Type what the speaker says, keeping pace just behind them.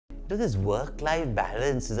So this work-life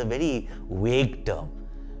balance is a very vague term.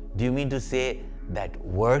 Do you mean to say that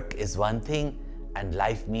work is one thing and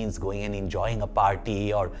life means going and enjoying a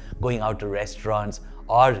party or going out to restaurants,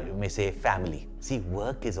 or you may say family? See,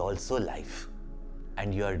 work is also life,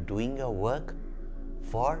 and you are doing your work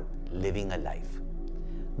for living a life.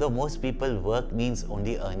 Though most people work means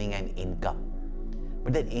only earning an income,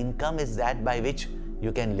 but that income is that by which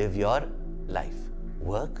you can live your life.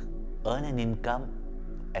 Work, earn an income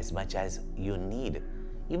as much as you need,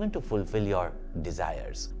 even to fulfill your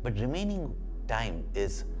desires. But remaining time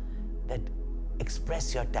is that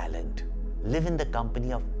express your talent, live in the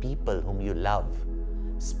company of people whom you love,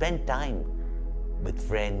 spend time with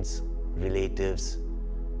friends, relatives.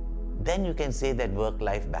 Then you can say that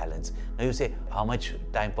work-life balance. Now you say, how much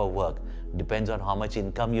time for work? Depends on how much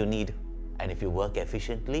income you need. And if you work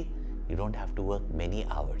efficiently, you don't have to work many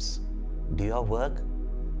hours. Do your work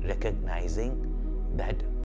recognizing that